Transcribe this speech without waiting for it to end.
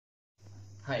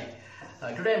Hi.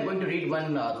 Today I am going to read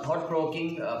one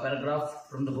thought-provoking paragraph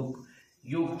from the book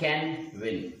You Can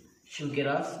Win. Shiv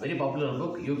Khera's very popular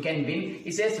book, You Can Win.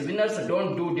 It says winners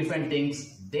don't do different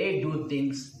things, they do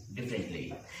things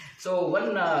differently. So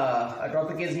one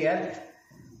topic is here,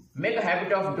 make a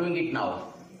habit of doing it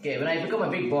now. Okay, when I become a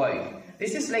big boy,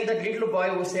 this is like that little boy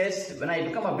who says, when I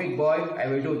become a big boy, I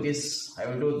will do this, I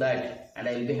will do that, and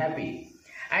I will be happy.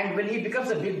 And when he becomes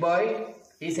a big boy,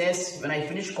 he says, when I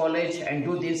finish college and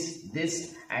do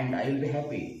this, and I will be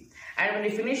happy. And when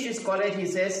he finishes college, he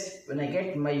says, when I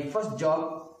get my first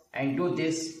job and do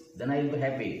this, then I will be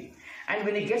happy. And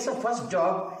when he gets a first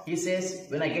job, he says,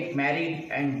 when I get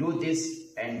married and do this,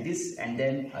 and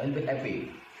then I will be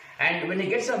happy. And when he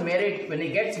gets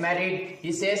married,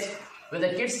 he says, when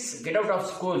the kids get out of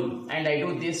school and I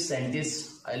do this and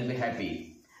this, I will be happy.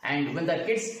 And when the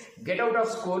kids get out of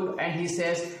school and he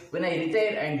says, when I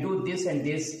retire and do this and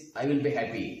this, I will be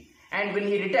happy. And when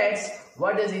he retires,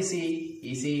 what does he see?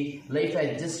 He sees life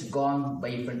has just gone by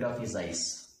in front of his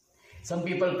eyes. Some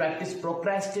people practice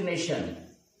procrastination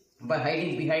by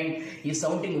hiding behind his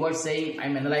sounding words saying,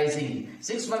 I'm analyzing.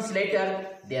 6 months later,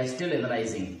 they are still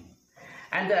analyzing.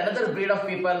 And another breed of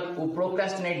people who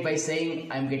procrastinate by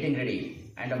saying, I'm getting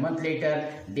ready. And a month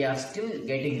later, they are still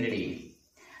getting ready.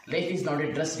 Life is not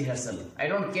a dress rehearsal. I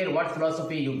don't care what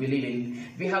philosophy you believe in.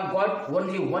 We have got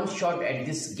only one shot at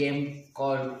this game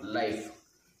called life.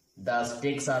 The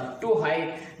stakes are too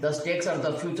high. The stakes are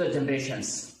the future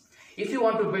generations. If you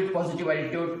want to build positive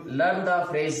attitude, learn the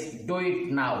phrase, do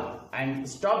it now, and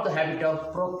stop the habit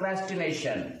of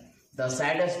procrastination. The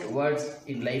saddest words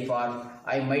in life are,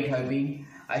 I might have been,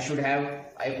 I should have,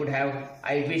 I could have,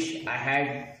 I wish I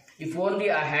had, if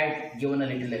only I had given a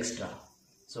little extra.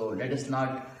 So let us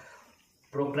not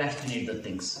procrastinate the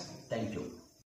things. Thank you.